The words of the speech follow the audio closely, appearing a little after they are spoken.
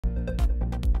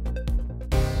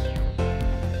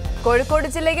കോഴിക്കോട്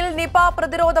ജില്ലയിൽ നിപ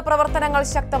പ്രതിരോധ പ്രവർത്തനങ്ങൾ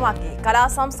ശക്തമാക്കി.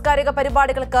 കലാസാംസ്കാരിക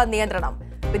പരിപാടികൾക്ക് നിയന്ത്രണം.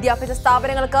 വിദ്യാഭ്യാസ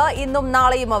സ്ഥാപനങ്ങൾക്ക് ഇന്നും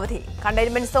നാളെയും അവധി.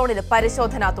 കണ്ടെയ്ൻമെന്റ് സോണിൽ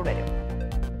പരിശോധന തുടരും.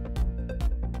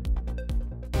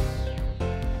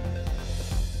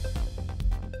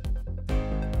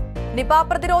 നിപ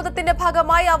പ്രതിരോധത്തിന്റെ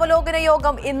ഭാഗമായി അവലോകന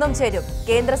യോഗം ഇന്നും ചേരും.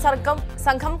 കേന്ദ്ര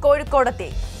സംഘം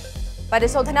കോഴിക്കോടെത്തി.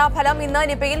 പരിശോധനാ ഫലം ഇന്ന്.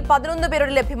 നിപയിൽ 11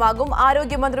 പേരുടെ ലഭ്യമാകും.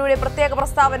 ആരോഗ്യമന്ത്രിയുടെ പ്രത്യേക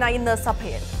പ്രസ്താവന ഇന്ന്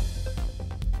സഭയിൽ.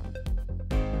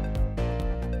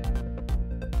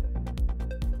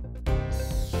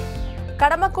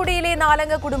 കടമക്കുടിയിലെ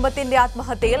 4 കുടുംബത്തിന്റെ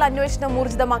ആത്മഹത്യയിൽ അന്വേഷണം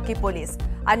ഊർജിതമാക്കി പോലീസ്.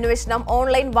 അന്വേഷണം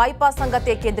ഓൺലൈൻ വായ്പാ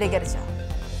സംഘത്തെ കേന്ദ്രീകരിച്ചു.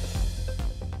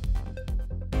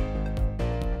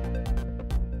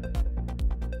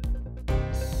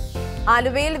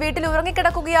 ആലുവയിൽ വീട്ടിൽ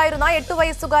ഉറങ്ങിക്കിടക്കുകയായിരുന്ന 8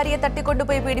 വയസ്സുകാരിയെ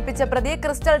തട്ടിക്കൊണ്ടുപോയി പീഡിപ്പിച്ച പ്രതി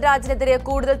ക്രിസ്റ്റൽ രാജിനെതിരെ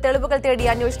കൂടുതൽ തെളിവുകൾ തേടി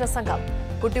അന്വേഷണ സംഘം.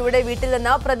 കുട്ടിയുടെ വീട്ടിൽ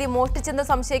നിന്ന് പ്രതി മോഷ്ടിച്ചെന്ന്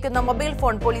സംശയിക്കുന്ന മൊബൈൽ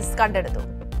ഫോൺ പോലീസ് കണ്ടെടുത്തു.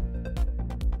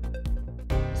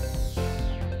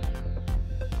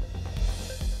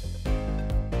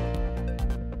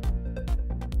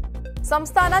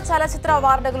 സംസ്ഥാന ചലച്ചിത്ര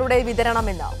അവാർഡുകളുടെ വിതരണം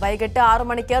ഇന്ന് വൈകിട്ട് 6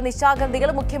 മണിക്ക്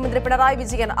നിശാഗന്ധിയിൽ മുഖ്യമന്ത്രി പിണറായി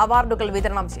വിജയൻ അവാർഡുകൾ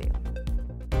വിതരണം ചെയ്യും.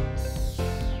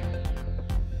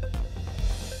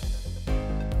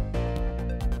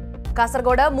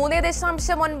 കാസർഗോഡ്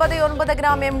 3.99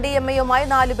 ഗ്രാം MDMA-യുമായി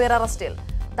 4 പേർ അറസ്റ്റിൽ.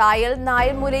 തായൽ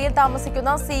നായൽമൂലയിൽ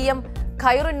താമസിക്കുന്ന CM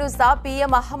ഖൈറുന്നൂസ,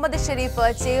 PM അഹമ്മദ് ഷെരീഫ്,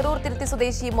 ചേറൂർ തിരുത്തി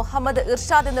സ്വദേശി മുഹമ്മദ്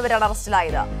ഇർഷാദ് എന്നിവരാണ്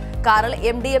അറസ്റ്റിലായത്. കാറിൽ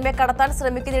MDMA കടത്താൻ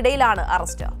ശ്രമിക്കുന്നതിനിടയിലാണ്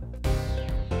അറസ്റ്റ്.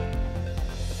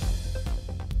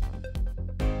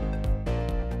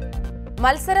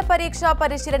 മത്സര പരീക്ഷാ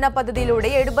പരിശീലന പദ്ധതിയിലൂടെ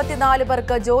 74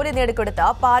 പേർക്ക് ജോലി നേടിക്കൊടുത്ത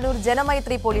പാനൂർ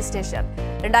ജനമൈത്രി പോലീസ് സ്റ്റേഷൻ.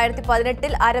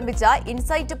 2018 ആരംഭിച്ച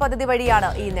ഇൻസൈറ്റ് പദ്ധതി വഴിയാണ്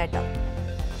ഈ നേട്ടം.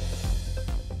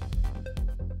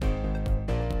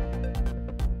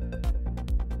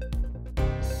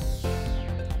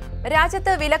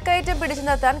 രാജ്യത്ത് വിലക്കയറ്റം പിടിച്ചു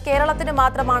നിർത്താൻ കേരളത്തിന്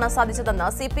മാത്രമാണ് സാധിച്ചതെന്ന്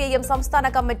CPIM സംസ്ഥാന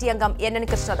കമ്മിറ്റി അംഗം NN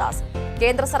കൃഷ്ണദാസ്.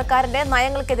 കേന്ദ്ര സർക്കാരിന്റെ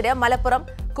നയങ്ങൾക്കെതിരെ മലപ്പുറം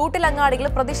കൂട്ടിലങ്ങാടിയിൽ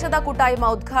പ്രതിഷേധ കൂട്ടായ്മ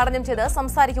ഉദ്ഘാടനം ചെയ്ത്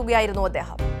സംസാരിക്കുകയായിരുന്നു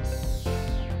അദ്ദേഹം.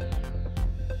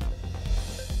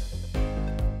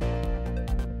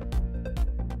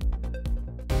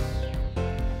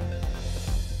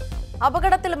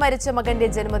 അപകടത്തിൽ മരിച്ച മകന്റെ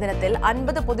ജന്മദിനത്തിൽ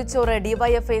 50 പൊതിച്ചോറ്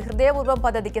DYFI ഹൃദയപൂർവ്വം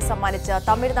പദ്ധതിക്ക് സമ്മാനിച്ച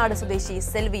തമിഴ്നാട് സ്വദേശി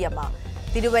സെൽവിയമ്മ.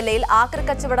 തിരുവല്ലയിൽ ആക്രി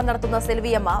കച്ചവടം നടത്തുന്ന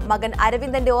സെൽവിയമ്മ മകൻ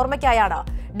അരവിന്ദന്റെ ഓർമ്മയ്ക്കായാണ്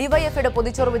DYFIയുടെ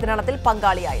പൊതിച്ചോറ് വിതരണത്തിൽ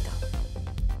പങ്കാളിയായത്.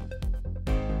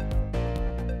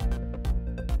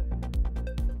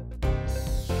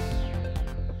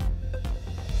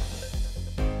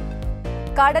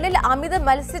 കടലിൽ അമിത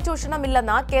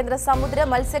മത്സ്യചൂഷണമില്ലെന്ന കേന്ദ്ര സമുദ്ര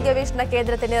മത്സ്യ ഗവേഷണ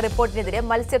കേന്ദ്രത്തിന്റെ റിപ്പോർട്ടിനെതിരെ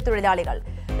മത്സ്യത്തൊഴിലാളികൾ.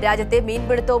 രാജ്യത്തെ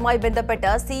മീൻപിടുത്തവുമായി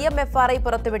ബന്ധപ്പെട്ട് CMFRI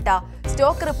പുറത്തുവിട്ട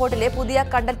സ്റ്റോക്ക് റിപ്പോർട്ടിലെ പുതിയ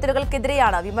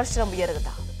കണ്ടെത്തലുകൾക്കെതിരെയാണ് വിമർശനം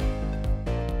ഉയരുന്നത്.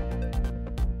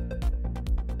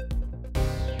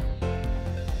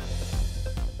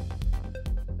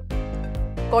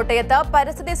 കോട്ടയത്ത്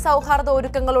പരിസ്ഥിതി സൗഹാർദ്ദ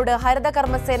ഒരുക്കങ്ങളോട്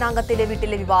ഹരിതകർമ്മ സേനാംഗത്തിന്റെ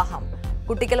വീട്ടിലെ വിവാഹം.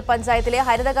 കുട്ടിക്കൽ പഞ്ചായത്തിലെ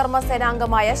ഹരിതകർമ്മ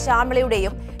സേനാംഗമായ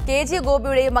ശ്യാമളയുടെയും KG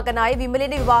ഗോപിയുടെയും മകനായ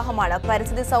വിമലിന്റെ വിവാഹമാണ്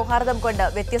പരിസ്ഥിതി സൗഹാർദ്ദം കൊണ്ട്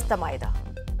വ്യത്യസ്തമായത്.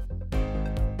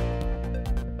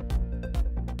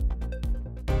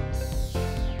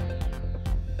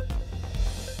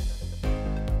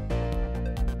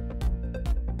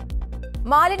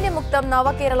 മാലിന്യമുക്തം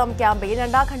നവകേരളം ക്യാമ്പയിൻ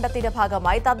 2ാം ഘട്ടത്തിന്റെ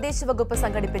ഭാഗമായി തദ്ദേശ വകുപ്പ്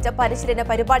സംഘടിപ്പിച്ച പരിശീലന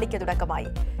പരിപാടിക്ക് തുടക്കമായി.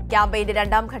 ക്യാമ്പയിന്റെ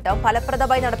 2ാം ഘട്ടം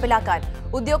ഫലപ്രദമായി നടപ്പിലാക്കാൻ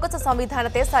ഉദ്യോഗസ്ഥ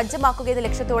സംവിധാനത്തെ സജ്ജമാക്കുകയെന്ന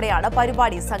ലക്ഷ്യത്തോടെയാണ്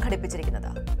പരിപാടി സംഘടിപ്പിച്ചിരിക്കുന്നത്.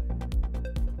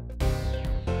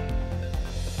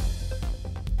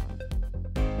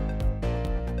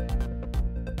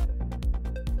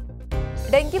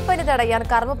 ഡെങ്കിപ്പനി തടയാൻ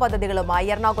കർമ്മ പദ്ധതികളുമായി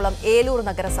എറണാകുളം ഏലൂർ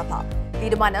നഗരസഭ.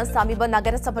 തീരുമാനം സമീപ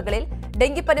നഗരസഭകളിൽ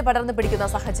ഡെങ്കിപ്പനി പടർന്നു പിടിക്കുന്ന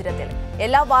സാഹചര്യത്തിൽ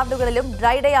എല്ലാ വാർഡുകളിലും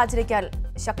ഡ്രൈ ഡേ ആചരിക്കാൻ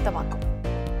ശക്തമാക്കും.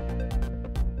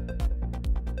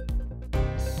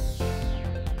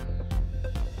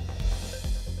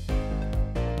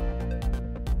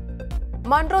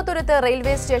 മൺട്രോത്തുരുത്ത്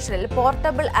റെയിൽവേ സ്റ്റേഷനിൽ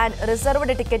portable and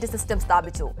reserved ticket system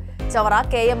സ്ഥാപിച്ചു. ചവറ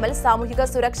KML സാമൂഹിക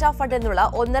സുരക്ഷാ ഫണ്ടിൽ നിന്നുള്ള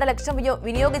 1.5 ലക്ഷം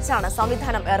വിനിയോഗിച്ചാണ്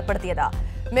സംവിധാനം ഏർപ്പെടുത്തിയത്.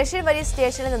 മെഷീൻ വഴി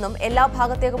സ്റ്റേഷനിൽ നിന്നും എല്ലാ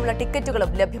ഭാഗത്തേക്കുമുള്ള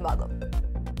ടിക്കറ്റുകളും ലഭ്യമാകും.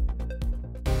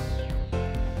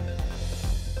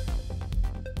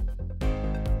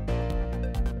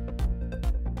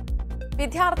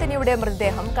 വിദ്യാർത്ഥിനിയുടെ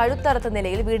മൃതദേഹം കഴുത്തറുത്ത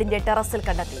നിലയിൽ വീടിന്റെ ടെറസിൽ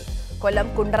കണ്ടെത്തി. കൊല്ലം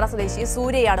കുണ്ടറ സ്വദേശി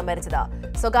സൂര്യയാണ് മരിച്ചത്.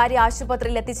 സ്വകാര്യ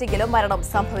ആശുപത്രിയിൽ എത്തിച്ചെങ്കിലും മരണം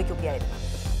സംഭവിക്കുകയായിരുന്നു.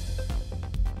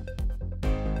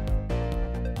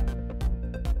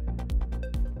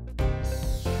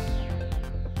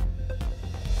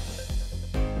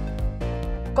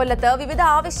 കൊല്ലത്ത് വിവിധ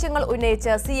ആവശ്യങ്ങൾ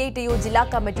ഉന്നയിച്ച് CITU ജില്ലാ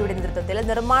കമ്മിറ്റിയുടെ നേതൃത്വത്തിൽ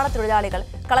നിർമ്മാണ തൊഴിലാളികൾ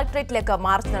കളക്ടറേറ്റിലേക്ക്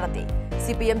മാർച്ച് നടത്തി.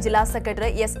 CPM ജില്ലാ സെക്രട്ടറി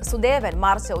S. സുദേവൻ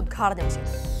മാർച്ച് ഉദ്ഘാടനം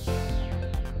ചെയ്തു.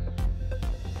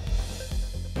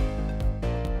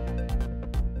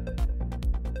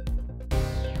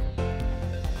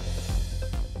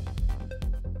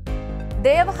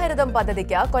 ദേവഹരിതം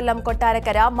പദ്ധതിക്ക് കൊല്ലം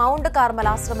കൊട്ടാരക്കര മൗണ്ട് കാർമൽ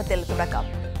ആശ്രമത്തിൽ തുടക്കം.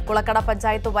 കുളക്കട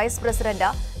പഞ്ചായത്ത് വൈസ്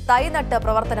പ്രസിഡന്റ് തൈനട്ട്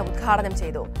പ്രവർത്തനം ഉദ്ഘാടനം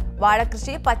ചെയ്തു.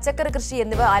 വാഴകൃഷി, പച്ചക്കറി കൃഷി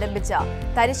എന്നിവ ആരംഭിച്ച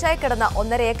തരിശായി കിടന്ന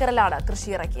 1.5 ഏക്കറിലാണ് കൃഷി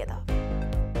ഇറക്കിയത്.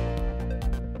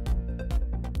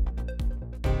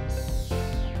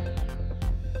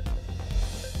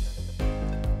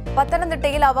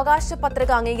 പത്തനംതിട്ടയിൽ അവകാശ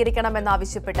പത്രിക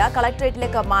അംഗീകരിക്കണമെന്നാവശ്യപ്പെട്ട്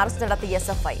കളക്ടറേറ്റിലേക്ക് മാർച്ച് നടത്തി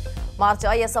SFI.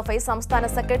 മാർച്ച് SFI സംസ്ഥാന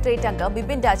സെക്രട്ടേറിയറ്റ് അംഗം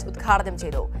ബിപിൻ രാജ് ഉദ്ഘാടനം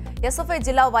ചെയ്തു. SFI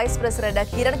ജില്ലാ വൈസ് പ്രസിഡന്റ്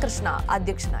കിരൺ കൃഷ്ണ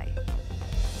അധ്യക്ഷനായി.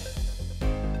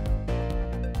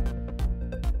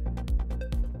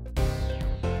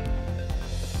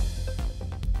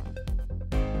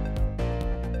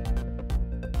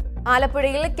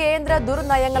 ആലപ്പുഴയിൽ കേന്ദ്ര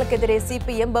ദുർനയങ്ങൾക്കെതിരെ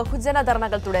CPM ബഹുജന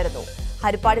ധർണകൾ തുടരുന്നു.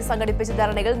 ഹരിപ്പാടി സംഘടിപ്പിച്ച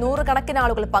ധർണയിൽ 100 കണക്കിന്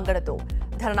ആളുകൾ പങ്കെടുത്തു.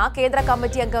 ധർണ കേന്ദ്ര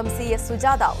കമ്മിറ്റി അംഗം CS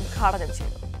സുജാത ഉദ്ഘാടനം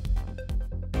ചെയ്തു.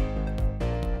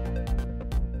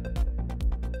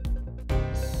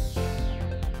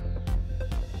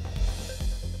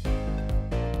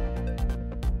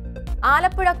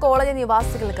 ആലപ്പുഴ കോളനി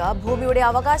നിവാസികൾക്ക് ഭൂമിയുടെ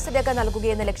അവകാശരേഖ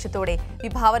നൽകുകയെന്ന ലക്ഷ്യത്തോടെ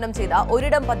വിഭാവനം ചെയ്ത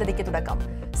ഒരിടം പദ്ധതിക്ക് തുടക്കം.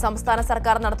 സംസ്ഥാന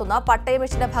സർക്കാർ നടത്തുന്ന പട്ടയ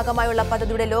മിഷന്റെ ഭാഗമായുള്ള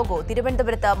പദ്ധതിയുടെ ലോഗോ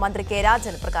തിരുവനന്തപുരത്ത് മന്ത്രി K.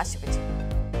 Rajan പ്രകാശിപ്പിച്ചു.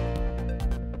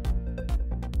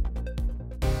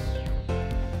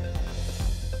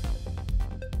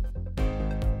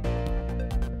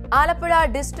 Alappuzha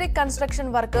district construction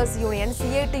workers union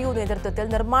CITU നേതൃത്വത്തിൽ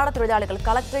നിർമ്മാണ തൊഴിലാളികൾ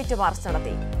കളക്ടറേറ്റ് മാർച്ച്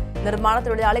നടത്തി. നിർമ്മാണ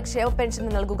തൊഴിലാളി ക്ഷേമ പെൻഷൻ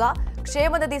നൽകുക,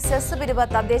 ക്ഷേമനിധി സെസ് പിരിവ്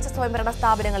തദ്ദേശ സ്വയംഭരണ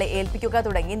സ്ഥാപനങ്ങളെ ഏൽപ്പിക്കുക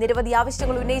തുടങ്ങി നിരവധി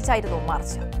ആവശ്യങ്ങൾ ഉന്നയിച്ചായിരുന്നു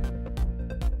മാർച്ച്.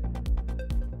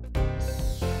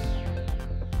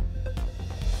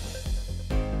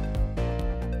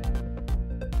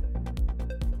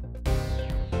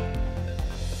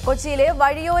 കൊച്ചിയിലെ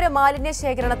വഴിയോര മാലിന്യ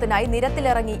ശേഖരണത്തിനായി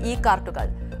നിരത്തിലിറങ്ങി കാർട്ടുകൾ.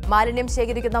 മാലിന്യം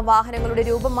ശേഖരിക്കുന്ന വാഹനങ്ങളുടെ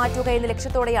രൂപം മാറ്റുക എന്ന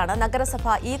ലക്ഷ്യത്തോടെയാണ്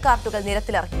നഗരസഭ കാർട്ടുകൾ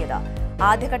നിരത്തിലിറക്കിയത്.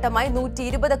 ആദ്യഘട്ടമായി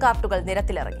 120 കാർട്ടുകൾ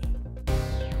നിരത്തിലിറങ്ങി.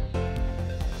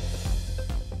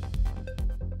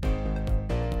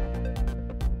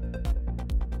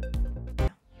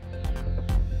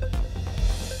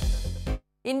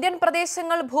 ഇന്ത്യൻ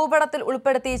പ്രദേശങ്ങൾ ഭൂപടത്തിൽ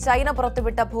ഉൾപ്പെടുത്തി ചൈന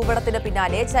പുറത്തുവിട്ട ഭൂപടത്തിന്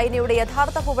പിന്നാലെ ചൈനയുടെ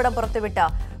യഥാർത്ഥ ഭൂപടം പുറത്തുവിട്ട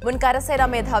മുൻ കരസേനാ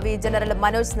മേധാവി ജനറൽ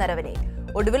മനോജ് നരവനെ.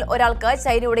 ഒടുവിൽ ഒരാൾക്ക്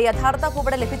ചൈനയുടെ യഥാർത്ഥ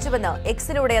ഭൂപടം ലഭിച്ചുവെന്ന്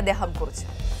എക്സിലൂടെ അദ്ദേഹം കുറിച്ചു.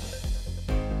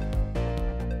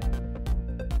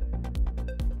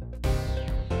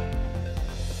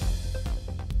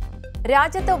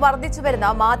 രാജ്യത്ത് വർദ്ധിച്ചുവരുന്ന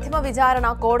മാധ്യമ വിചാരണ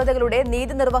കോടതികളുടെ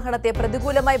നീതി നിർവഹണത്തെ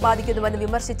പ്രതികൂലമായി ബാധിക്കുന്നുവെന്ന്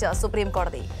വിമർശിച്ച് സുപ്രീം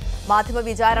കോടതി. മാധ്യമ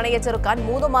വിചാരണയെ ചെറുക്കാൻ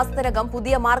 3 മാസത്തിനകം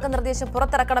പുതിയ മാർഗനിർദ്ദേശം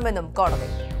പുറത്തിറക്കണമെന്നും കോടതി.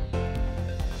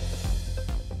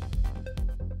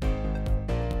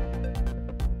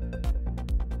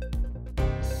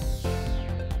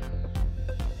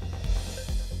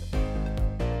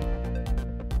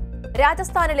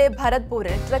 രാജസ്ഥാനിലെ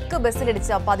ഭരത്പൂരിൽ ട്രക്ക്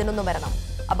ബസ്സിലിടിച്ച് 11 മരണം.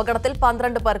 അപകടത്തിൽ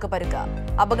 12 പേർക്ക് പരിക്ക്.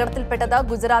 അപകടത്തിൽപ്പെട്ടത്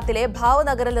ഗുജറാത്തിലെ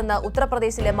ഭാവ്നഗറിൽ നിന്ന്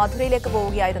ഉത്തർപ്രദേശിലെ മധുരയിലേക്ക്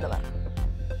പോവുകയായിരുന്നവർ.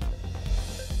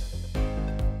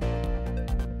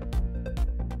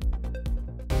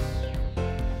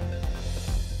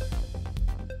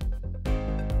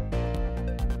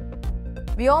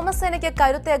 വ്യോമസേനയ്ക്ക്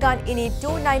കരുത്തേകാൻ ഇനി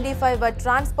 295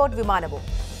 ട്രാൻസ്പോർട്ട് വിമാനവും.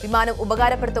 വിമാനം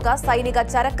ഉപകാരപ്പെടുത്തുക സൈനിക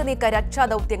ചരക്ക് നീക്ക രക്ഷാ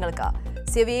ദൌത്യങ്ങൾക്ക്.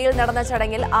 സെവിയയിൽ നടന്ന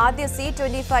ചടങ്ങിൽ ആദ്യ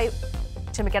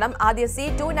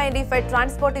C295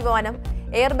 ട്രാൻസ്പോർട്ട് വിമാനം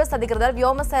എയർബസ് അധികൃതർ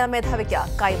വ്യോമസേന മേധാവിക്ക്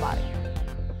കൈമാറി.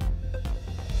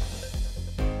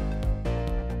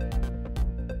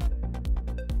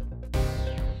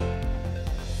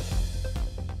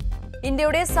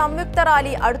 ഇന്ത്യയുടെ സംയുക്ത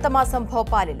റാലി അടുത്ത മാസം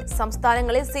ഭോപ്പാലിൽ.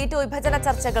 സംസ്ഥാനങ്ങളിൽ സീറ്റ് വിഭജന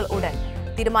ചർച്ചകൾ ഉടൻ.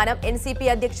 തീരുമാനം NCP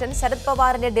അധ്യക്ഷൻ ശരത്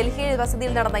പവാറിന്റെ ഡൽഹിയിൽ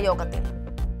വസതിയിൽ നടന്ന യോഗത്തിൽ.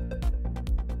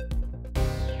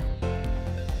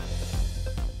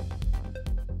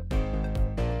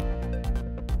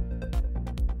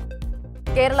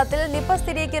 കേരളത്തിൽ നിപ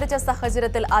സ്ഥിരീകരിച്ച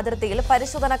സാഹചര്യത്തിൽ അതിർത്തിയിൽ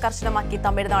പരിശോധന കർശനമാക്കി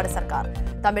തമിഴ്നാട് സർക്കാർ.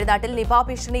 തമിഴ്നാട്ടിൽ നിപ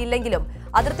ഭീഷണിയില്ലെങ്കിലും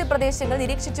അതിർത്തി പ്രദേശങ്ങൾ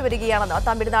നിരീക്ഷിച്ചു വരികയാണെന്ന്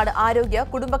തമിഴ്നാട് ആരോഗ്യ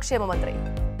കുടുംബക്ഷേമ മന്ത്രി.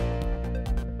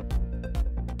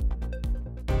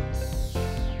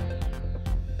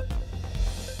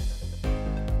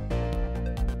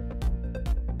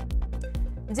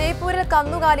 ജയ്പൂരിൽ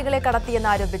കന്നുകാലികളെ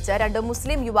കടത്തിയെന്നാരോപിച്ച് 2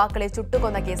 മുസ്ലിം യുവാക്കളെ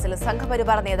ചുട്ടുകൊന്ന കേസിൽ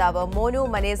സംഘപരിവാർ നേതാവ് മോനു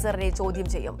മനേസറിനെ ചോദ്യം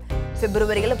ചെയ്യും.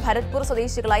 ഫെബ്രുവരിയിൽ ഭരത്പൂർ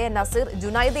സ്വദേശികളായ നസീർ,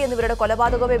 ജുനൈദ് എന്നിവരുടെ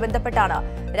കൊലപാതകവുമായി ബന്ധപ്പെട്ടാണ്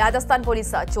രാജസ്ഥാൻ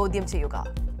പോലീസ് ചോദ്യം ചെയ്യുക.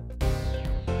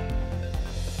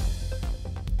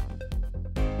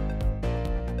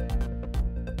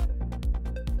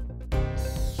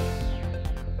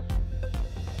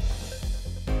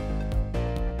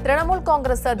 തൃണമൂൽ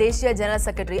കോൺഗ്രസ് ദേശീയ ജനറൽ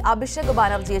സെക്രട്ടറി അഭിഷേക്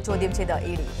ബാനർജിയെ ചോദ്യം ചെയ്ത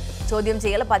ഇഡി. ചോദ്യം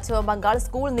ചെയ്യൽ പശ്ചിമബംഗാൾ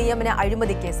സ്കൂൾ നിയമന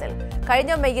അഴിമതി കേസിൽ.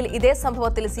 കഴിഞ്ഞ മെയ്യിൽ ഇതേ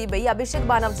സംഭവത്തിൽ സിബിഐ അഭിഷേക്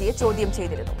ബാനർജിയെ ചോദ്യം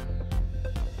ചെയ്തിരുന്നു.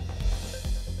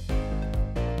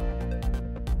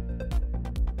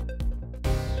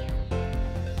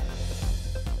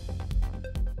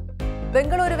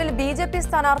 ബംഗളൂരുവിൽ ബിജെപി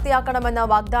സ്ഥാനാർത്ഥിയാക്കണമെന്ന്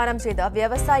വാഗ്ദാനം ചെയ്ത്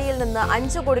വ്യവസായിയിൽ നിന്ന്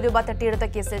 5 കോടി രൂപ തട്ടിയെടുത്ത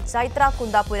കേസിൽ ചൈത്ര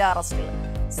കുന്ദാപുര അറസ്റ്റിൽ.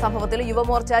 സംഭവത്തിൽ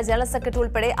യുവമോർച്ച ജനറൽ സെക്രട്ടറി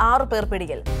ഉൾപ്പെടെ 6 പേർ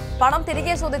പിടിയിൽ. പണം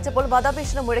തിരികെ ചോദിച്ചപ്പോൾ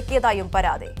വധഭീഷണി മുഴക്കിയതായും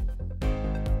പരാതി.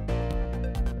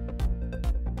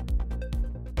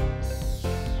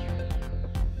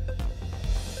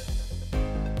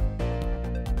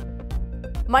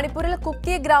 മണിപ്പൂരിൽ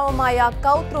കുക്കി ഗ്രാമമായ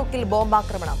കൌത്രൂക്കിൽ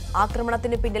ബോംബാക്രമണം.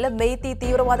 ആക്രമണത്തിന് പിന്നിൽ മെയ്തി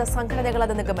തീവ്രവാദ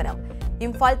സംഘടനകളെന്ന നിഗമനം.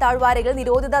 ഇംഫാൽ താഴ്വാരയിൽ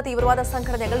നിരോധിത തീവ്രവാദ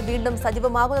സംഘടനകൾ വീണ്ടും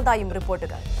സജീവമാകുന്നതായും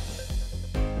റിപ്പോർട്ടുകൾ.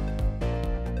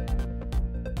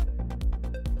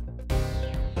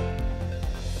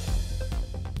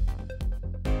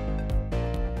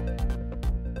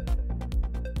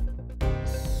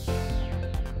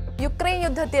 യുക്രൈൻ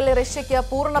യുദ്ധത്തിൽ റഷ്യയ്ക്ക്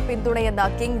പൂർണ്ണ പിന്തുണയെന്ന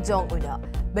കിം ജോങ് ഉൻ.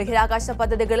 ബഹിരാകാശ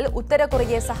പദ്ധതികളിൽ ഉത്തര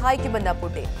കൊറിയയെ സഹായിക്കുമെന്ന്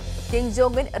Putin. Kim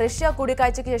Jong Un Russia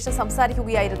കൂടിക്കാഴ്ചയ്ക്ക് ശേഷം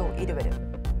സംസാരിക്കുകയായിരുന്നു ഇരുവരും.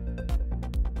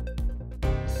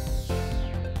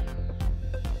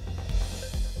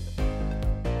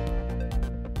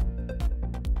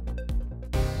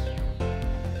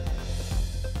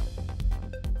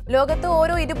 ലോകത്ത്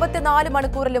ഓരോ 24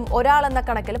 മണിക്കൂറിലും ഒരാളെന്ന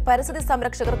കണക്കിൽ പരിസ്ഥിതി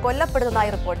സംരക്ഷകർ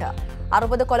കൊല്ലപ്പെടുന്നതായി റിപ്പോർട്ട്.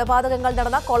 60 കൊലപാതകങ്ങൾ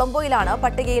നടന്ന കൊളംബോയിലാണ്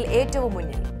പട്ടികയിൽ ഏറ്റവും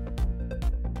മുന്നിൽ.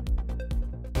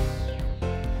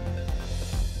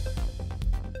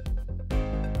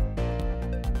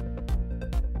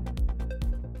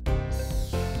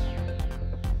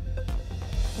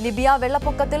 ലിബിയ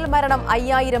വെള്ളപ്പൊക്കത്തിൽ മരണം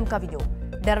 5000 കവിഞ്ഞു.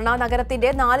 ഡെർണ നഗരത്തിന്റെ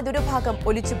 4 ദുരഭാഗം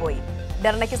ഒലിച്ചുപോയി.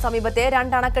 ഡെർണയ്ക്ക് സമീപത്തെ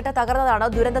 2 അണക്കെട്ട് തകർന്നതാണ്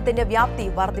ദുരന്തത്തിന്റെ വ്യാപ്തി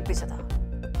വർദ്ധിപ്പിച്ചത്.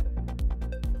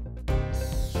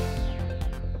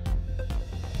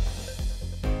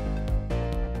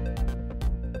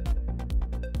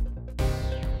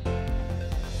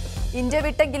 ഇന്ത്യ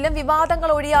വിട്ടെങ്കിലും വിവാദങ്ങൾ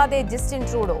ഒഴിയാതെ ജസ്റ്റിൻ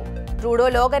ട്രൂഡോ. ട്രൂഡോ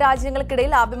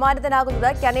ലോകരാജ്യങ്ങൾക്കിടയിൽ അഭിമാനിതനാകുന്നത്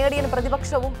കനേഡിയൻ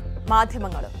പ്രതിപക്ഷവും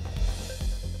മാധ്യമങ്ങളും.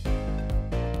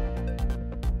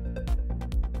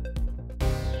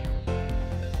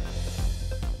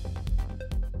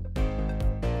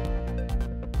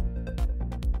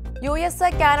 US,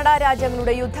 കാനഡ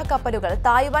രാജ്യങ്ങളുടെ യുദ്ധക്കപ്പലുകൾ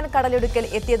തായ്വാൻ കടലിടുക്കിൽ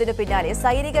എത്തിയതിനു പിന്നാലെ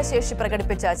സൈനിക ശേഷി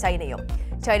പ്രകടിപ്പിച്ച ചൈനയും.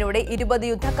 ചൈനയുടെ 20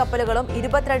 യുദ്ധക്കപ്പലുകളും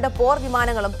 22 പോർ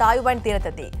വിമാനങ്ങളും തായ്വാൻ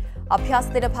തീരത്തെത്തി.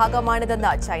 അഭ്യാസത്തിന്റെ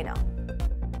ഭാഗമാണിതെന്ന് ചൈന.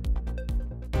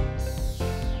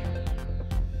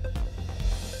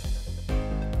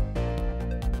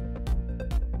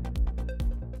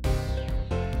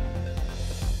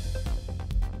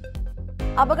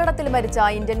 അപകടത്തിൽ മരിച്ച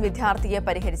ഇന്ത്യൻ വിദ്യാർത്ഥിയെ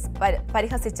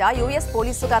പരിഹസിച്ച US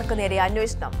പോലീസുകാർക്ക് നേരെ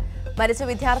അന്വേഷണം. മരിച്ച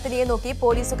വിദ്യാർത്ഥിനിയെ നോക്കി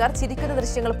പോലീസുകാർ ചിരിക്കുന്ന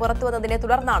ദൃശ്യങ്ങൾ പുറത്തുവന്നതിനെ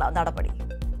തുടർന്നാണ് നടപടി.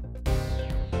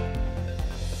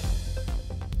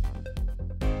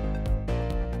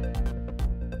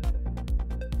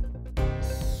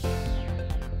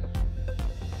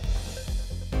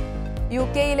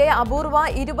 യുകെയിലെ അപൂർവ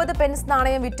 20 പെൻസ്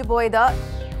നാണയം വിറ്റുപോയത്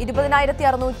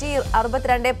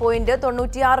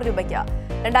 20,662.96 രൂപയ്ക്ക്.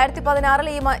 2016-ൽ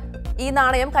ഈ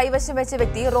നാണയം കൈവശം വെച്ച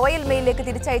വ്യക്തി റോയൽ മെയിലിലേക്ക്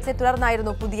തിരിച്ചയച്ചതിനെ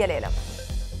തുടർന്നായിരുന്നു പുതിയ ലേലം.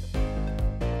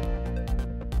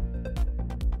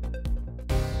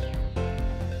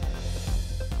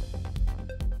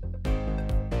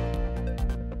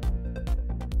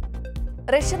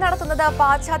 റഷ്യ നടത്തുന്നത്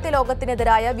പാശ്ചാത്യ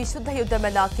ലോകത്തിനെതിരായ വിശുദ്ധ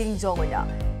യുദ്ധമെന്ന കിം ജോങ് ഉൻ.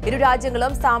 ഇരു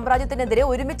രാജ്യങ്ങളും സാമ്രാജ്യത്തിനെതിരെ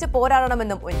ഒരുമിച്ച്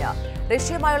പോരാടണമെന്നും ഉൻ.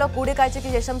 റഷ്യയുമായുള്ള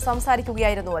കൂടിക്കാഴ്ചയ്ക്ക് ശേഷം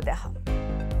സംസാരിക്കുകയായിരുന്നു അദ്ദേഹം.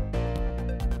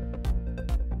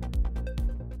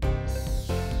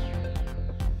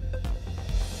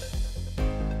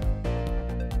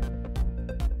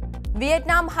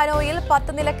 വിയറ്റ്നാം ഹനോയിൽ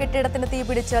 10 നില കെട്ടിടത്തിന്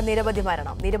തീപിടിച്ച് നിരവധി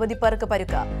മരണം. നിരവധി പേർക്ക്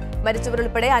പരുക്ക്.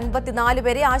 മരിച്ചവരുൾപ്പെടെ 54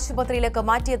 പേരെ ആശുപത്രിയിലേക്ക്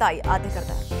മാറ്റിയതായി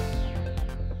അധികൃതർ.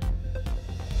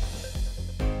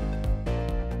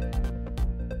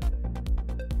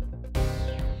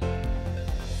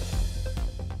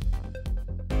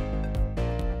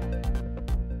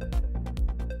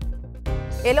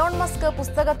 എലോൺ മസ്ക്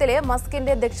പുസ്തകത്തിലെ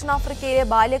മസ്കിന്റെ ദക്ഷിണാഫ്രിക്കയിലെ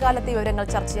ബാല്യകാലത്തെ വിവരങ്ങൾ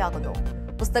ചർച്ചയാകുന്നു.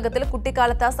 പുസ്തകത്തിൽ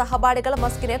കുട്ടിക്കാലത്ത് സഹപാഠികൾ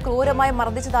മസ്കിനെ ക്രൂരമായി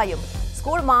മർദ്ദിച്ചതായും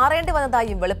സ്കൂൾ മാറേണ്ടി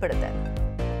വന്നതായും വെളിപ്പെടുത്തൽ.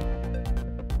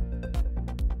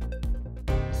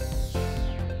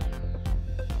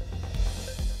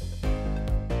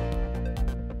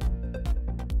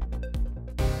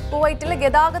 കുവൈറ്റിൽ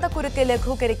ഗതാഗത കുരുക്ക്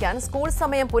ലഘൂകരിക്കാൻ സ്കൂൾ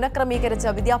സമയം പുനഃക്രമീകരിച്ച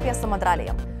വിദ്യാഭ്യാസ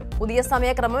മന്ത്രാലയം. പുതിയ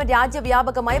സമയക്രമം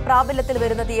രാജ്യവ്യാപകമായി പ്രാബല്യത്തിൽ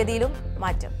വരുന്ന തീയതിയിലും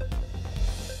മാറ്റം.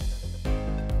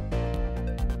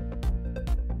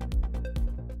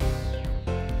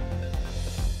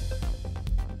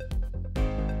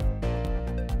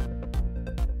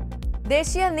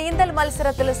 ദേശീയ നീന്തൽ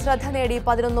മത്സരത്തിൽ ശ്രദ്ധ നേടി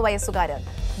 11 വയസ്സുകാരൻ.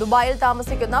 ദുബായിൽ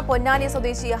താമസിക്കുന്ന പൊന്നാനി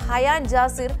സ്വദേശി ഹയാൻ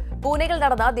ജാസിർ പൂനെയിൽ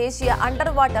നടന്ന ദേശീയ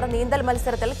അണ്ടർ വാട്ടർ നീന്തൽ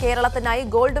മത്സരത്തിൽ കേരളത്തിനായി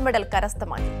ഗോൾഡ് മെഡൽ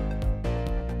കരസ്ഥമാക്കി.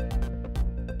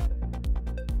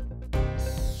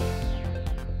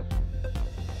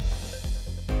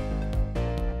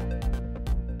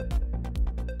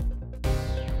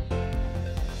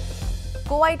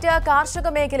 കുവൈറ്റ് കാർഷിക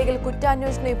മേഖലയിൽ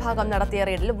കുറ്റാന്വേഷണ വിഭാഗം നടത്തിയ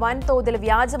റെയ്ഡിൽ വൻതോതിൽ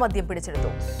വ്യാജമദ്യം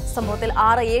പിടിച്ചെടുത്തു. സംഭവത്തിൽ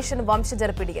 6 ഏഷ്യൻ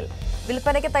വംശജർ പിടിയിൽ.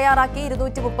 വിൽപ്പനയ്ക്ക് തയ്യാറാക്കി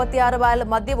 236 ബാരൽ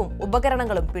മദ്യവും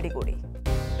ഉപകരണങ്ങളും പിടികൂടി.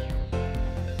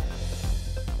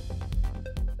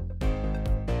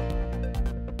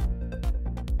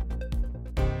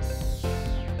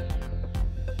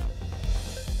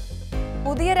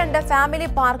 പുതിയ 2 ഫാമിലി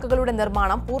പാർക്കുകളുടെ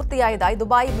നിർമ്മാണം പൂർത്തിയായതായി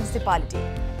ദുബായ് മുനിസിപ്പാലിറ്റി.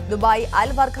 ദുബായ് അൽ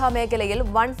വർഖ മേഖലയിൽ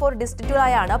 14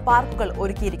 ഡിസ്ട്രിക്റ്റുകളായാണ് പാർക്കുകൾ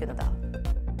ഒരുക്കിയിരിക്കുന്നത്.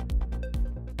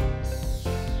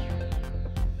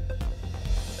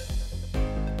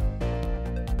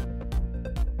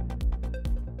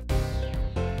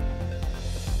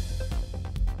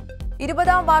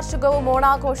 ഇരുപതാം വാർഷികവും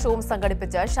ഓണാഘോഷവും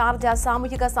സംഘടിപ്പിച്ച് ഷാർജ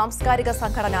സാമൂഹിക സാംസ്കാരിക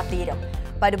സംഘടന തീരം.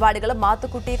 പരിപാടികൾ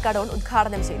മാത്തുക്കുട്ടി കടോൺ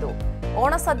ഉദ്ഘാടനം ചെയ്തു.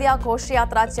 ഓണസദ്യ,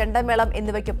 ഘോഷയാത്ര, ചെണ്ടമേളം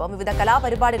എന്നിവയ്ക്കൊപ്പം വിവിധ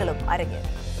കലാപരിപാടികളും അരങ്ങേറി.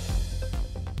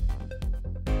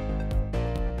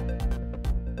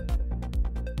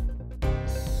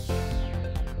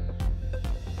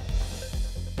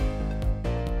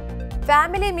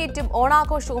 ഫാമിലി മീറ്റും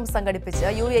ഓണാഘോഷവും സംഘടിപ്പിച്ച്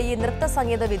UAE നൃത്ത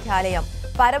സംഗീത വിദ്യാലയം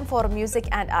പരം for music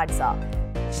and arts.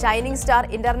 Shining star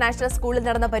international സ്കൂളിൽ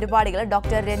നടന്ന പരിപാടികൾ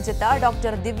ഡോക്ടർ രഞ്ജിത്ത്,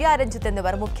 ഡോക്ടർ ദിവ്യ രഞ്ജിത്ത്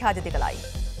എന്നിവർ മുഖ്യാതിഥികളായി.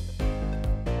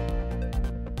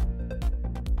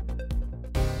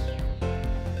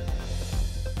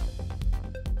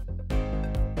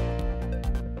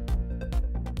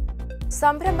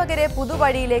 സംരംഭകരെ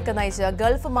പുതുവഴിയിലേക്ക് നയിച്ച്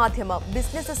ഗൾഫ് മാധ്യമം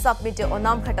ബിസിനസ് സബ്മിറ്റ്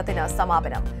 1ാം ഘട്ടത്തിന്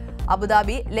സമാപനം.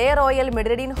 അബുദാബി ലേ റോയൽ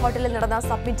മെഡിറ്ററേനിയൻ ഹോട്ടലിൽ നടന്ന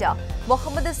സബ്മിറ്റ്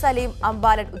മുഹമ്മദ് സലീം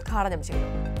അംബാലൻ ഉദ്ഘാടനം ചെയ്തു.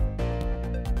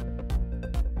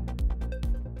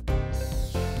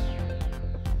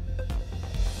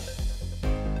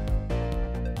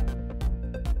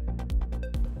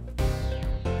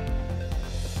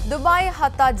 ദുബായ്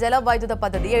ഹത്ത ജലവൈദ്യുത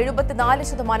പദ്ധതി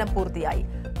 74% പൂർത്തിയായി.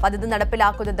 പദ്ധതി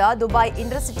നടപ്പിലാക്കുന്നത് ദുബായ്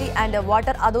ഇന്റർസിറ്റി ആൻഡ്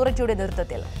വാട്ടർ അതോറിറ്റിയുടെ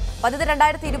നേതൃത്വത്തിൽ. പദ്ധതി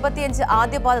 2025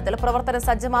 ആദ്യപാദത്തിൽ പ്രവർത്തനം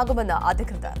സജ്ജമാകുമെന്ന്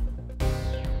അധികൃതർ.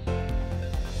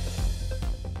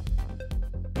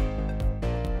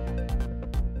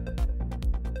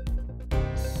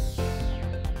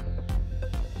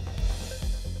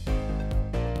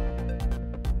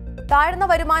 താഴ്ന്ന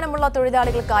വരുമാനമുള്ള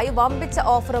തൊഴിലാളികൾക്കായി വമ്പിച്ച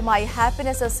ഓഫറുമായി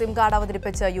ഹാപ്പിനെസ് സിം കാർഡ്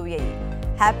അവതരിപ്പിച്ച UAE.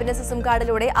 ഹാപ്പിനെസ് സിം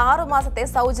കാർഡിലൂടെ 6 മാസത്തെ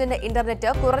സൗജന്യ ഇന്റർനെറ്റ്,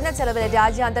 കുറഞ്ഞ ചെലവിൽ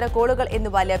രാജ്യാന്തര കോളുകൾ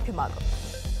എന്നിവ ലഭ്യമാകും.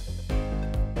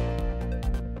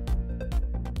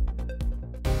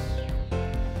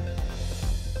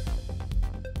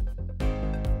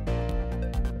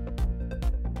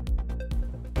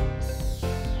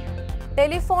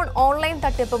 ടെലിഫോൺ ഓൺലൈൻ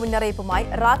തട്ടിപ്പ് മുന്നറിയിപ്പുമായി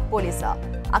റാക്ക് പോലീസ്.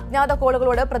 അജ്ഞാത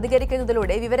കോളുകളോട്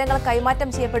പ്രതികരിക്കുന്നതിലൂടെ വിവരങ്ങൾ കൈമാറ്റം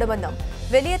ചെയ്യപ്പെടുമെന്നും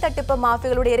വലിയ തട്ടിപ്പ്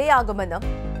മാഫിയകളുടെ ഇരയാകുമെന്നും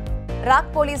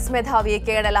റാക്ക് പോലീസ് മേധാവി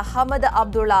കേണൽ അഹമ്മദ്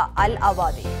അബ്ദുള്ള അൽ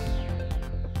അവാദി.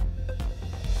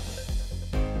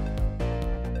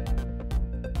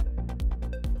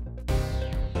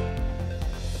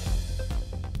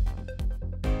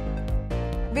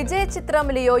 വിജയ ചിത്രം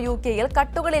ലിയോ UK-യിൽ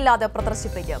കട്ടുകളില്ലാതെ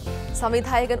പ്രദർശിപ്പിക്കും.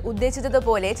 സംവിധായകൻ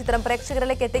ഉദ്ദേശിച്ചതുപോലെ ചിത്രം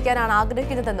പ്രേക്ഷകരിലേക്ക് എത്തിക്കാനാണ്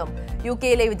ആഗ്രഹിക്കുന്നതെന്നും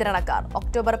UK-യിലെ വിതരണക്കാർ.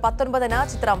 ഒക്ടോബർ 19-ന്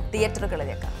ചിത്രം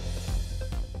തിയേറ്ററുകളിലേക്ക്.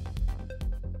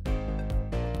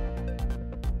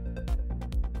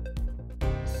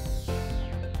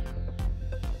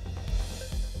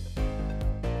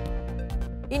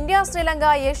 ഇന്ത്യ ശ്രീലങ്ക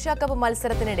ഏഷ്യ കപ്പ്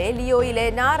മത്സരത്തിനിടെ ലിയോയിലെ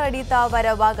നാ റെഡി താ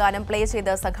വരവ ഗാനം പ്ലേ ചെയ്ത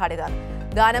സംഘാടകർ.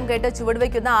 ഗാനം കേട്ട്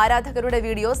ചുവടുവയ്ക്കുന്ന ആരാധകരുടെ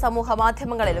വീഡിയോ സമൂഹ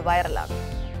മാധ്യമങ്ങളിൽ വൈറലാണ്.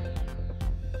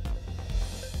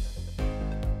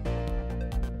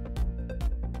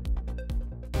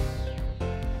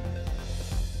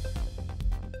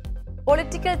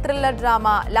 പൊളിറ്റിക്കൽ ത്രില്ലർ ഡ്രാമ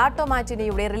ലാട്ടോ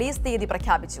മാറ്റിനിയുടെ റിലീസ് തീയതി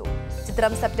പ്രഖ്യാപിച്ചു.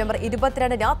 ചിത്രം സെപ്റ്റംബർ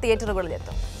 22-ന്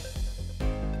തിയേറ്ററുകളിലെത്തും.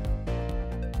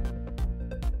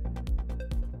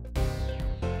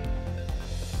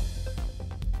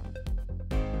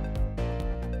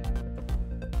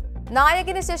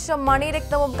 നായകന് ശേഷം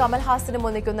മണിരത്നവും കമൽഹാസനും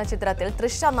ഒന്നിക്കുന്ന ചിത്രത്തിൽ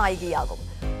തൃഷ നായികയാകും.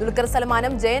 ദുൽഖർ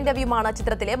സൽമാനും ജയൻ രവിയുമാണ്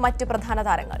ചിത്രത്തിലെ മറ്റ് പ്രധാന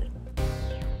താരങ്ങൾ.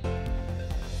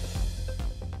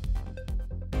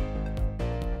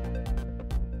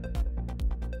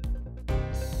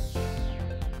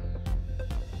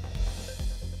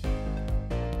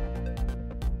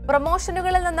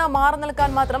 പ്രൊമോഷനുകളിൽ നിന്ന് മാറി നിൽക്കാൻ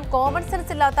മാത്രം കോമൺ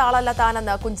സെൻസ് ഇല്ലാത്ത ആളല്ല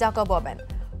താനെന്ന് കുഞ്ചാക്കോ ബോബൻ.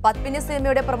 പത്മിനി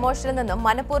സിനിമയുടെ പ്രൊമോഷനിൽ നിന്നും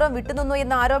മനഃപൂർവ്വം വിട്ടുനിന്നു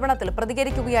എന്ന ആരോപണത്തിൽ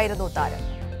പ്രതികരിക്കുകയായിരുന്നു താരം.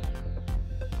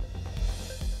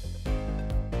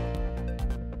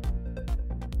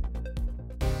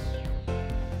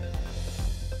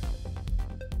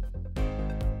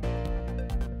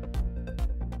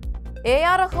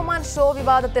 AR റഹ്മാൻ ഷോ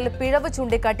വിവാദത്തിൽ പിഴവ്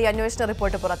ചൂണ്ടിക്കാട്ടി അന്വേഷണ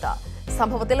റിപ്പോർട്ട് പുറത്ത്.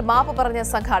 സംഭവത്തിൽ മാപ്പ് പറഞ്ഞ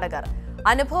സംഘാടകർ.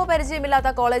 അനുഭവ പരിചയമില്ലാത്ത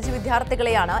കോളേജ്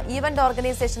വിദ്യാർത്ഥികളെയാണ് ഈവന്റ്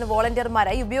ഓർഗനൈസേഷൻ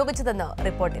വോളണ്ടിയർമാരായി ഉപയോഗിച്ചതെന്ന്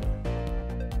റിപ്പോർട്ടിൽ.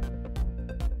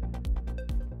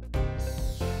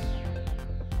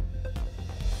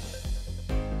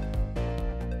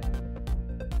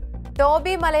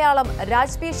 ടോബി മലയാളം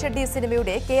രാജ്ബി ഷെഡ്ഡി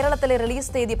സിനിമയുടെ കേരളത്തിലെ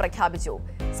റിലീസ് തീയതി പ്രഖ്യാപിച്ചു.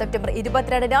 സെപ്റ്റംബർ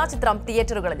 22-ന് ചിത്രം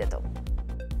തിയേറ്ററുകളിലെത്തും.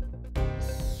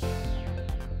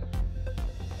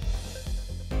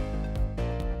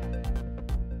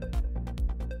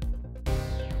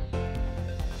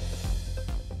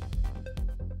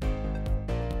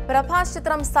 പ്രഭാസ്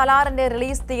ചിത്രം സലാറിന്റെ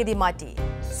റിലീസ് തീയതി മാറ്റി.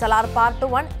 സലാർ പാർട്ട്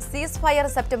 1 സീസ് ഫയർ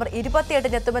സെപ്റ്റംബർ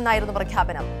 28-ന് എത്തുമെന്നായിരുന്നു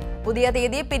പ്രഖ്യാപനം. പുതിയ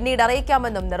തീയതി പിന്നീട്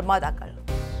അറിയിക്കാമെന്നും നിർമ്മാതാക്കൾ.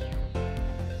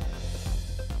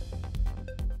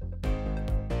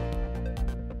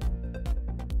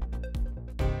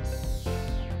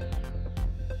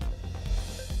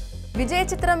 വിജയ്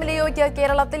ചിത്രം ലിയോയ്ക്ക്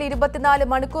കേരളത്തിൽ 24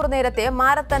 മണിക്കൂർ നേരത്തെ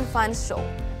മാരത്തൺ ഫാൻസ്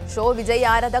ഷോ വിജയ്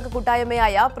ആരാധക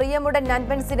കൂട്ടായ്മയായ പ്രിയമുടൻ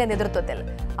നൻപൻസിന്റെ നേതൃത്വത്തിൽ.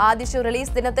 ആദ്യ ഷോ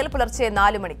റിലീസ് ദിനത്തിൽ പുലർച്ചെ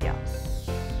 4 മണിക്ക്.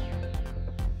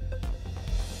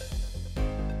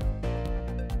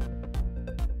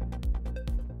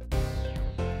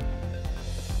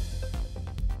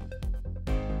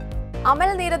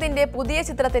 അമൽ നീരദിന്റെ പുതിയ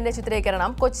ചിത്രത്തിന്റെ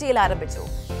ചിത്രീകരണം കൊച്ചിയിൽ ആരംഭിച്ചു.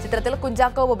 ചിത്രത്തിൽ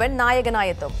കുഞ്ചാക്കോ ബോബൻ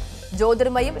നായകനായെത്തും.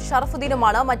 ജ്യോതിർമയും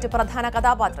ഷറഫുദ്ദീനുമാണ് മറ്റു പ്രധാന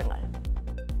കഥാപാത്രങ്ങൾ.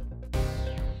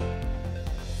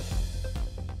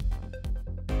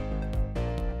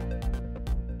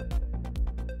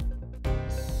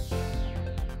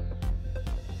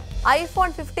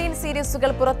 iPhone 15 സീരീസുകൾ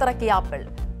പുറത്തിറക്കിയ ആപ്പിൾ.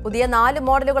 പുതിയ 4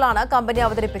 മോഡലുകളാണ് കമ്പനി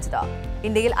അവതരിപ്പിച്ചത്.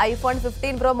 ഇന്ത്യയിൽ iPhone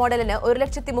 15 Pro മോഡലിന്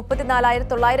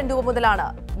 1,34,900 രൂപ മുതലാണ്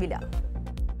വില.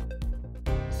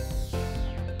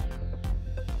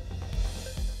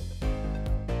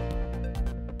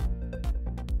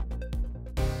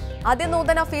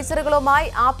 അതിനൂതന ഫീച്ചറുകളുമായി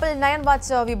ആപ്പിൾ 9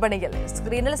 വാച്ച് വിപണിയിൽ.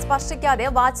 സ്ക്രീനിൽ സ്പർശിക്കാതെ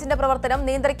വാച്ചിന്റെ പ്രവർത്തനം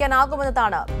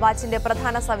നിയന്ത്രിക്കാനാകുമെന്നതാണ് വാച്ചിന്റെ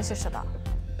പ്രധാന സവിശേഷത.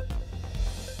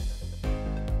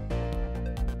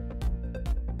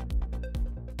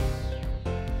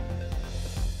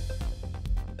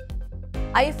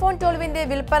 iPhone 12ന്റെ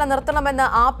വിൽപ്പന നിർത്തണമെന്ന്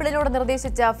ആപ്പിളിനോട്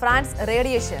നിർദ്ദേശിച്ച ഫ്രാൻസ്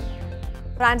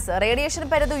റേഡിയേഷൻ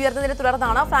പരിധി ഉയർന്നതിനെ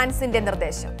തുടർന്നാണ് ഫ്രാൻസിന്റെ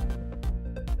നിർദ്ദേശം.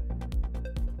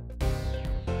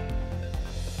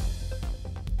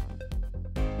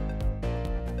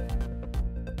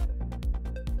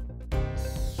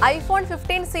 iPhone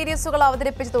 15 സീരീസുകൾ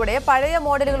അവതരിപ്പിച്ചതോടെ പഴയ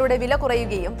മോഡലുകളുടെ വില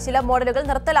കുറയുകയും ചില മോഡലുകൾ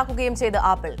നിർത്തലാക്കുകയും ചെയ്ത്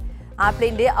ആപ്പിൾ.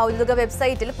 ആപ്പിളിന്റെ ഔദ്യോഗിക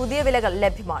വെബ്സൈറ്റിൽ പുതിയ വിലകൾ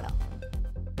ലഭ്യമാണ്.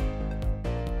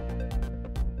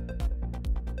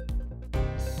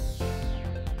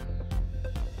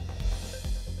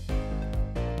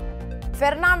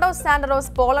 ഫെർണാണ്ടോ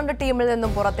സാന്ററോസ് പോളണ്ട് ടീമിൽ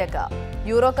നിന്നും പുറത്തേക്ക്.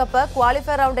 യൂറോ കപ്പ്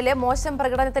ക്വാളിഫയർ റൗണ്ടിലെ മോശം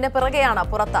പ്രകടനത്തിന് പിറകെയാണ്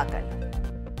പുറത്താക്കൽ.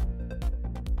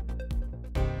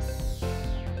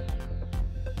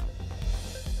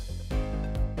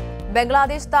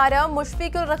 ബംഗ്ലാദേശ് താരം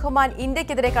മുഷ്ഫീഖുർ റഹ്മാൻ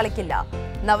ഇന്ത്യക്കെതിരെ കളിക്കില്ല.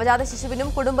 നവജാത ശിശുവിനും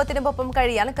കുടുംബത്തിനുമൊപ്പം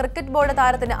കഴിയാൻ ക്രിക്കറ്റ് ബോർഡ്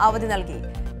താരത്തിന് അവധി നൽകി.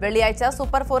 വെള്ളിയാഴ്ച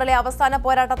സൂപ്പർ 4-ലെ അവസാന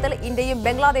പോരാട്ടത്തിൽ ഇന്ത്യയും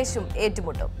ബംഗ്ലാദേശും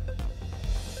ഏറ്റുമുട്ടും.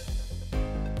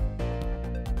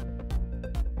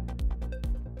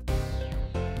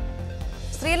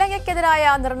 ശ്രീലങ്കയ്ക്കെതിരായ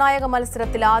നിർണായക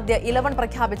മത്സരത്തിൽ ആദ്യ 11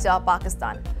 പ്രഖ്യാപിച്ച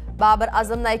പാകിസ്ഥാൻ. ബാബർ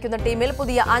അസം നയിക്കുന്ന ടീമിൽ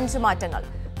പുതിയ 5 മാറ്റങ്ങൾ.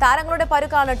 താരങ്ങളുടെ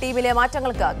പരുക്കാണ് ടീമിലെ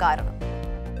മാറ്റങ്ങൾക്ക് കാരണം.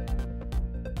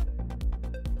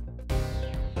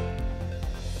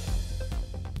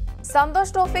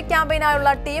 സന്തോഷ് ട്രോഫി ക്യാമ്പയിനായുള്ള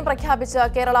ടീം പ്രഖ്യാപിച്ച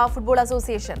കേരള ഫുട്ബോൾ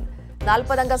അസോസിയേഷൻ.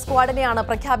 40-അംഗ സ്ക്വാഡിനെയാണ്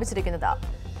പ്രഖ്യാപിച്ചിരിക്കുന്നത്.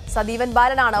 സദീവൻ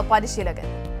ബാലനാണ് പരിശീലകൻ.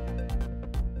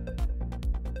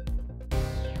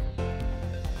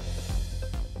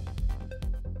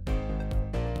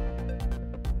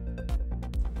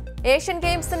 ഏഷ്യൻ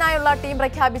ഗെയിംസിനായുള്ള ടീം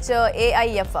പ്രഖ്യാപിച്ച്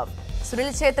AIFF. സുനിൽ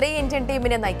ഛേത്രി ഇന്ത്യൻ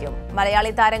ടീമിനെ നയിക്കും.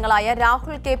 മലയാളി താരങ്ങളായ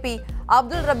രാഹുൽ KP,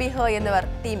 അബ്ദുൾ റബീഹ് എന്നിവർ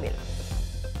ടീമിൽ.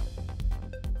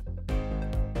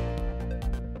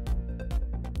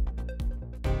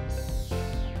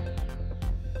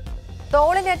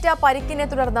 തോളിനേറ്റ പരിക്കിനെ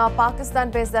തുടർന്ന് പാകിസ്ഥാൻ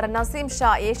പേസർ നസീം ഷാ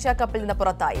ഏഷ്യ കപ്പിൽ നിന്ന്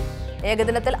പുറത്തായി.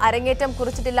 ഏകദിനത്തിൽ അരങ്ങേറ്റം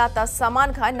കുറിച്ചിട്ടില്ലാത്ത സമാൻ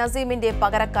ഖാൻ നസീമിന്റെ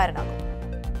പകരക്കാരനാകും.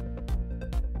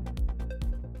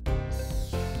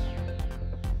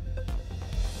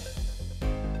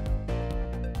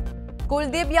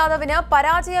 കുൽദീപ് യാദവിന്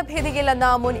പരാജയ ഭീതിയില്ലെന്ന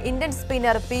മുൻ ഇന്ത്യൻ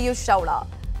സ്പിന്നർ പീയൂഷ് ചൗള.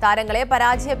 താരങ്ങളെ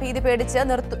പരാജയ ഭീതി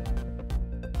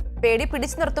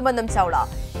പിടിച്ചു നിർത്തുമെന്നും ചൗള.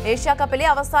 ഏഷ്യാ കപ്പിലെ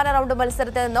അവസാന റൗണ്ട്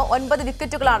മത്സരത്തിൽ നിന്ന് 9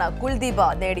 വിക്കറ്റുകളാണ് കുൽദീപ്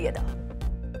നേടിയത്.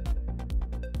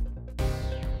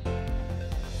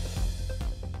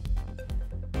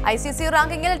 ICC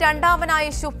റാങ്കിങ്ങിൽ രണ്ടാമനായി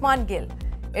ശുഭ്മാൻ ഗിൽ.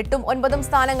 8ഉം 9ഉം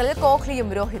സ്ഥാനങ്ങളിൽ കോഹ്ലിയും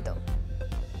രോഹിതും.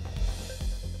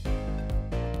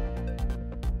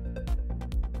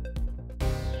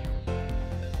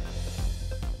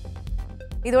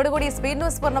 ഇതോടുകൂടി സ്പീഡ്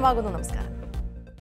ന്യൂസ് പൂർണ്ണമാകുന്നു. നമസ്കാരം.